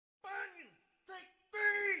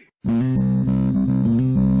Welcome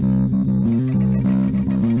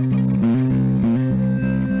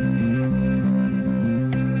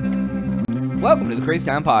to the Crazy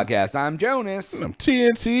Town Podcast. I'm Jonas. And I'm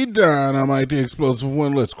TNT Don. I'm IT Explosive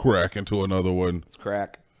One. Let's crack into another one. Let's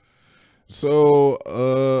crack. So,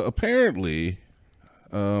 apparently,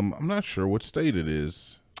 I'm not sure what state it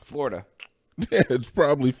is. Florida. Yeah, it's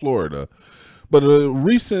probably Florida. But a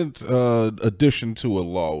recent addition to a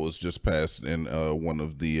law was just passed in one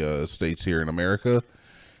of the states here in America.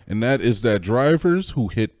 And that is that drivers who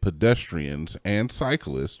hit pedestrians and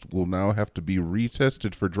cyclists will now have to be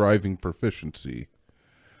retested for driving proficiency.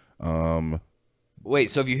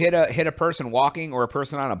 Wait, so if you hit a person walking or a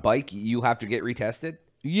person on a bike, you have to get retested?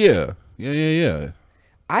 Yeah.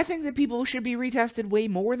 I think that people should be retested way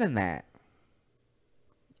more than that.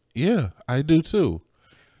 Yeah, I do too.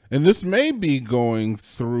 And this may be going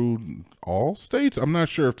through all states. I'm not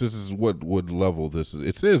sure if this is what level this is.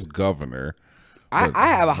 It says governor. I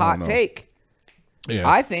have a hot take. Yeah.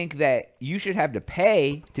 I think that you should have to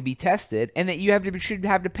pay to be tested, and that you should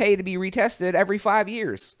have to pay to be retested every 5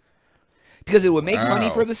 years, because it would make money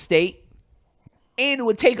for the state, and it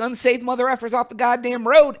would take unsafe mother effers off the goddamn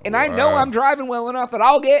road. And I know I'm driving well enough that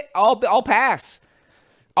I'll pass.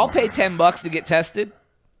 I'll pay $10 to get tested.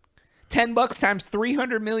 $10 times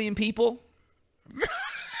 300 million people.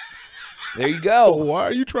 There you go. Why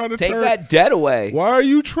are you trying to take that debt away? Why are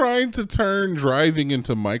you trying to turn driving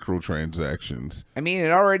into microtransactions? I mean,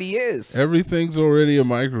 it already is. Everything's already a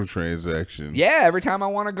microtransaction. Yeah, every time I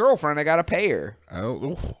want a girlfriend, I gotta pay her. I don't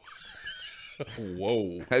know.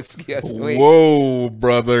 Whoa. Whoa,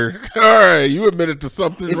 brother. All right, you admitted to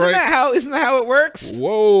something, isn't right? Isn't that how it works?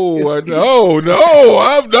 Whoa. No,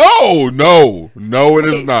 it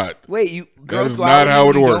is not. Wait, girls go not out how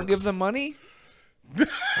and it you works. don't give them money? I'm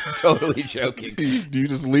totally joking. Do you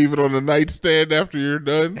just leave it on the nightstand after you're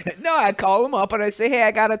done? No, I call them up and I say, hey,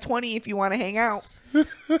 I got a 20 if you want to hang out.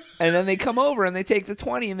 And then they come over and they take the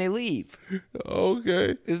 20 and they leave.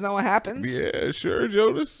 Okay. Isn't that what happens? Yeah, sure,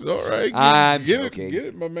 Jonas. All right. Get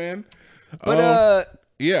it, my man. But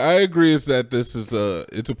yeah, I agree. Is that this is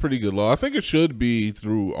it's a pretty good law. I think it should be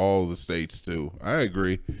through all the states too. I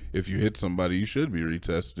agree. If you hit somebody, you should be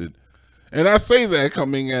retested. And I say that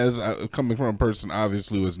coming from a person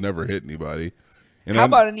obviously who has never hit anybody. And how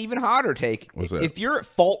about an even hotter take? What's that? If you're at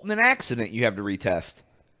fault in an accident, you have to retest.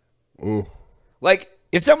 Ooh. Like,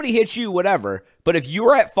 if somebody hits you, whatever. But if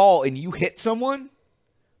you're at fault and you hit someone,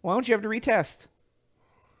 why don't you have to retest?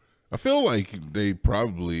 I feel like they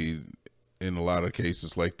probably, in a lot of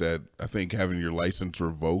cases like that, I think having your license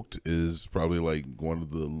revoked is probably like one of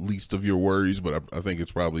the least of your worries, but I think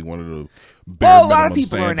it's probably one of the bare minimum a lot of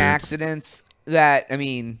people standards. are in accidents that, I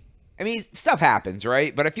mean, stuff happens,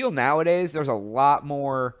 right? But I feel nowadays there's a lot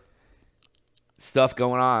more stuff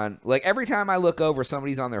going on. Like, every time I look over,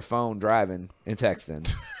 somebody's on their phone driving and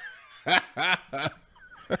texting. I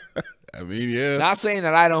mean, yeah. Not saying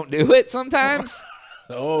that I don't do it sometimes.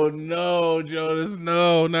 Oh no, Jonas!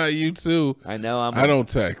 No, not you too. I know. I don't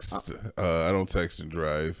text. I don't text and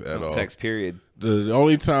drive at all. Text, period. The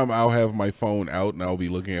only time I'll have my phone out and I'll be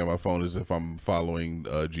looking at my phone is if I'm following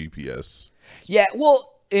GPS. Yeah,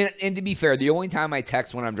 well, and to be fair, the only time I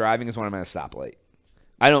text when I'm driving is when I'm at a stoplight.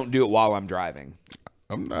 I don't do it while I'm driving.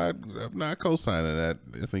 I'm not co-signing that.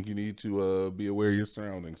 I think you need to be aware of your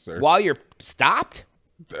surroundings, sir. While you're stopped?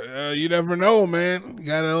 You never know, man. You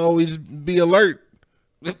gotta always be alert.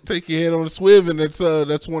 Take your head on a swivel, and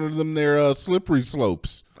that's one of them there slippery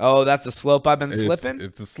slopes. Oh, that's a slope I've been slipping?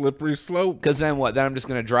 It's a slippery slope. Because then what? Then I'm just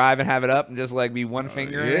going to drive and have it up and just like be one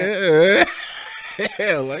finger in it?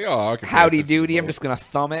 Yeah. Like, I can howdy doody. I'm just going to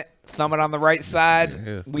thumb it on the right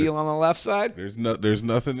side, wheel on the left side. There's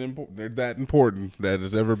nothing that important that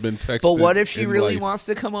has ever been texted. But what if she really wants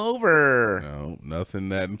to come over? No, nothing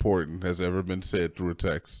that important has ever been said through a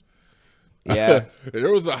text. Yeah.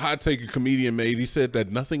 There was a hot take a comedian made. He said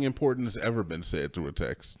that nothing important has ever been said through a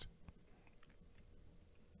text.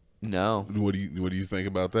 No. What do you think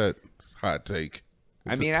about that hot take?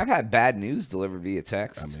 I mean, I've had bad news delivered via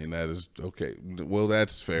text. I mean, that is okay. Well,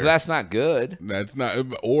 that's fair. But that's not good. That's not,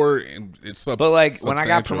 or it's But like when I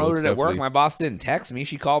got promoted at work, my boss didn't text me.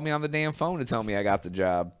 She called me on the damn phone to tell me I got the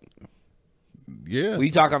job. Yeah. Will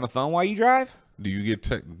you talk on the phone while you drive? Do you get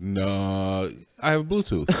text? No, I have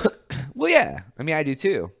Bluetooth. Well, yeah. I mean, I do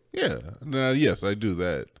too. Yeah. No, yes, I do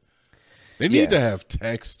that. They need to have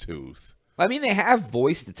text tooth. I mean, they have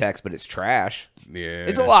voice to text, but it's trash. Yeah.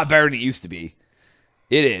 It's a lot better than it used to be.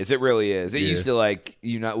 It is. It really is. It used to, like,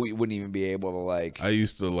 we wouldn't even be able to, like... I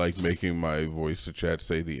used to like making my voice to chat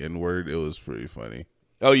say the N-word. It was pretty funny.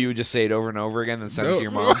 Oh, you would just say it over and over again and send it to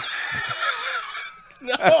your mom?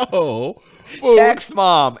 No. Text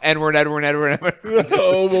mom. Edward. No,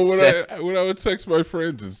 but when I would text my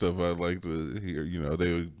friends and stuff, I'd like to hear,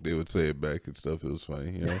 they would say it back and stuff. It was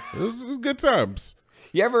funny, It was good times.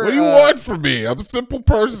 You ever? What do you want from me? I'm a simple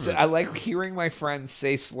person. I like hearing my friends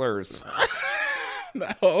say slurs.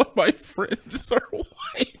 Not all of my friends are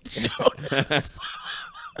white, Jonas.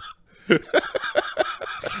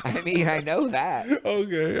 I mean, I know that.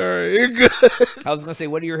 Okay, all right, you're good. I was gonna say,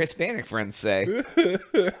 what do your Hispanic friends say?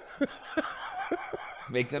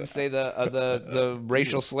 Make them say the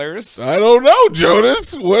racial slurs? I don't know,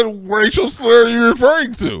 Jonas. What racial slur are you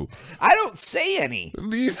referring to? I don't say any.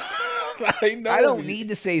 I know. I don't need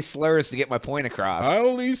to say slurs to get my point across. I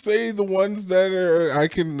only say the ones that I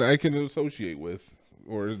can associate with,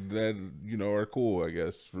 or that are cool. I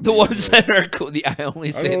guess the ones that are cool. I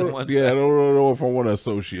only say the ones. Yeah, I don't know if I want to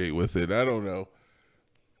associate with it. I don't know.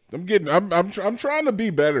 I'm trying to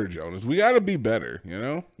be better, Jonas. We got to be better,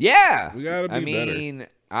 Yeah, we got to be better. I mean,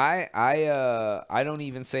 I don't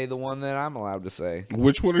even say the one that I'm allowed to say.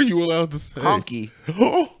 Which one are you allowed to say? Honky.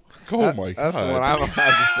 Oh my God. That's the one I'm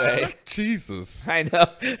allowed to say. Jesus. I know.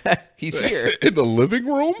 He's here. In the living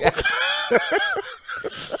room?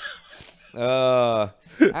 I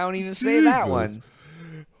don't even say that one.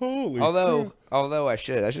 Holy Although I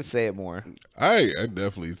should say it more. I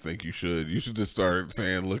definitely think you should. You should just start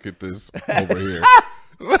saying, look at this over here.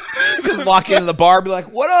 Just walk into the bar and be like,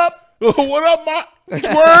 what up? What up, my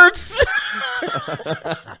words?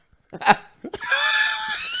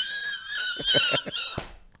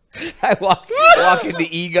 I walk into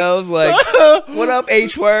Egos like, what up,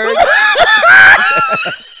 H-word?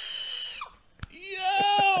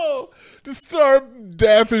 Yo! Just start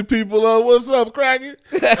dapping people up. What's up, Cracky?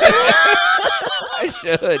 I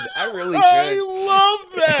should. I really should. I love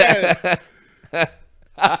that.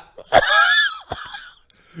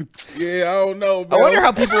 Yeah, I don't know, bro. I wonder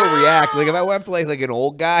how people will react. Like if I went up to like an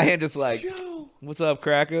old guy and just like, what's up,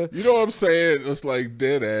 cracker? You know what I'm saying? It's like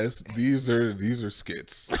dead ass. These are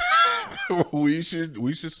skits. we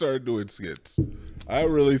should start doing skits. I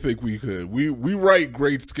really think we could. We write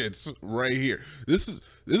great skits right here. This is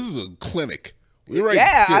a clinic. We write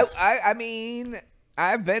skits. I mean,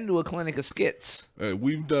 I've been to a clinic of skits.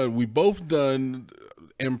 We both done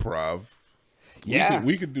improv. Yeah,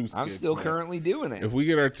 we could do skits. I'm still currently doing it. If we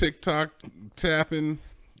get our TikTok tapping,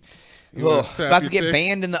 it's about to get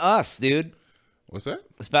banned in the US, dude. What's that?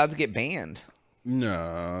 It's about to get banned.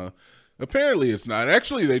 Nah. Apparently it's not.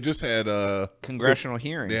 Actually, they just had a congressional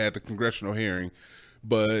hearing. They had the congressional hearing,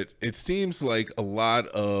 but it seems like a lot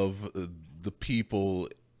of the people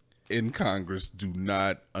in Congress do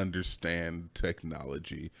not understand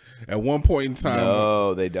technology. At one point in time,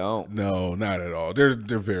 no, they don't. No, not at all. They're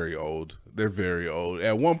very old. They're very old.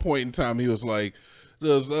 At one point in time, he was like,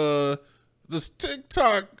 "Does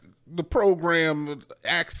TikTok, the program,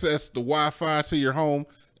 access the Wi-Fi to your home?"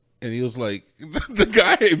 And he was like, the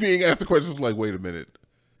guy being asked the question was like, "Wait a minute,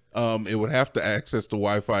 it would have to access the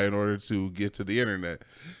Wi-Fi in order to get to the internet."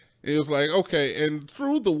 And he was like, "Okay, and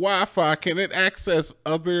through the Wi-Fi, can it access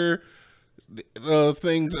other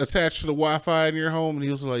things attached to the Wi-Fi in your home?" And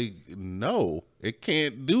he was like, "No, it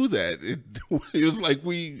can't do that." It was like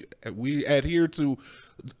we adhere to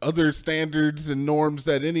other standards and norms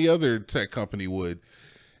that any other tech company would.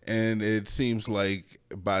 And it seems like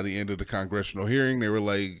by the end of the congressional hearing, they were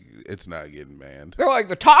like, it's not getting banned. They're like,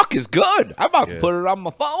 the talk is good. I'm about to put it on my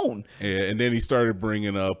phone. Yeah, and then he started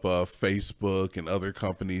bringing up Facebook and other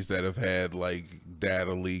companies that have had like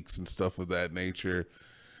data leaks and stuff of that nature.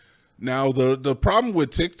 Now, the problem with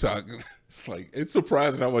TikTok, it's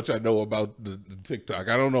surprising how much I know about the TikTok.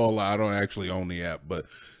 I don't know a lot. I don't actually own the app, but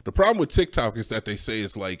the problem with TikTok is that they say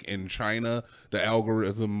it's like in China, the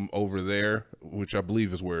algorithm over there, which I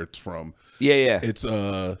believe is where it's from. Yeah.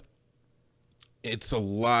 It's a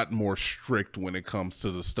lot more strict when it comes to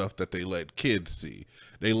the stuff that they let kids see.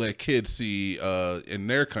 They let kids see, in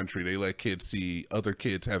their country, they let kids see other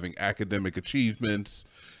kids having academic achievements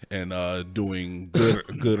and doing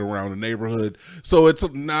good around the neighborhood. So it's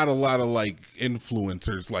not a lot of like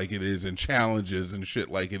influencers like it is in challenges and shit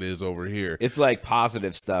like it is over here. It's like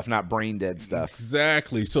positive stuff, not brain dead stuff.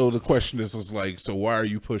 Exactly. So the question is like, so why are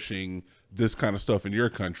you pushing this kind of stuff in your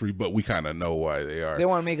country? But we kind of know why they are. They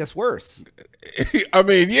want to make us worse. I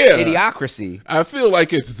mean, yeah. Idiocracy. I feel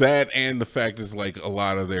like it's that, and the fact is like a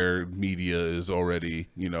lot of their media is already,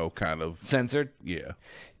 kind of censored. Yeah.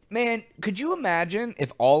 Man, could you imagine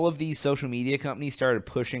if all of these social media companies started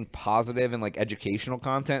pushing positive and like educational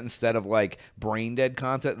content instead of like brain dead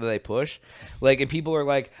content that they push? Like, and people are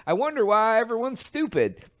like, I wonder why everyone's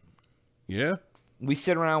stupid. Yeah. We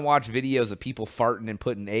sit around and watch videos of people farting and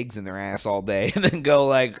putting eggs in their ass all day, and then go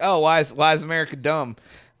like, "Oh, why is America dumb?"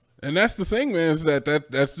 And that's the thing, man, is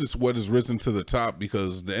that's just what has risen to the top,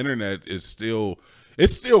 because the internet is still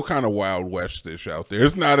kind of Wild West-ish out there.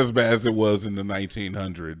 It's not as bad as it was in the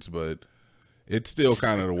 1900s, but it's still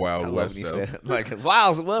kind of the Wild West. Like,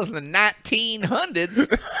 wow, it was in the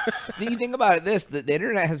 1900s. Then you think about it, the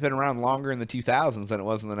internet has been around longer in the 2000s than it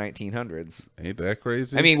was in the 1900s. Ain't that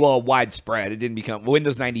crazy? I mean, well, widespread. It didn't become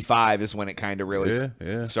Windows 95 is when it kind of really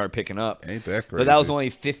started picking up. Ain't that crazy? But that was only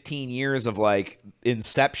 15 years of like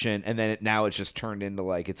inception, and then now it's just turned into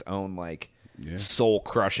like its own like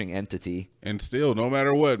soul-crushing entity. And still, no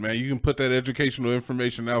matter what, man, you can put that educational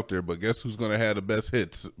information out there, but guess who's going to have the best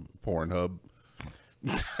hits? Pornhub.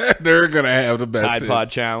 They're going to have the best Tide hits. Pod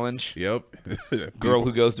Challenge. Yep. Girl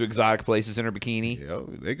who goes to exotic places in her bikini.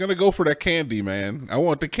 Yep. They're going to go for that candy, man. I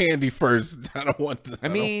want the candy first. I don't want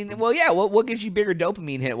the... well, yeah, what gives you bigger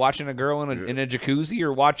dopamine hit? Watching a girl in a jacuzzi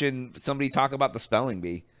or watching somebody talk about the spelling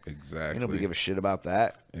bee? Exactly. Nobody give a shit about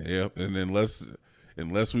that. Yep. And unless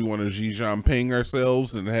we want to Xi Jinping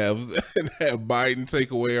ourselves and have Biden take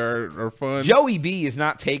away our fun. Joey B is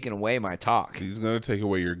not taking away my talk. He's going to take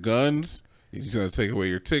away your guns. He's going to take away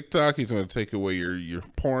your TikTok. He's going to take away your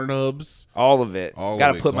Pornhubs. All of it.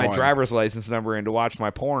 Got to put my gone. driver's license number in to watch my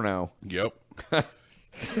porno. Yep. Go to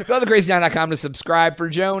thecrazytown.com to subscribe for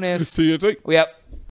Jonas. See you. Yep.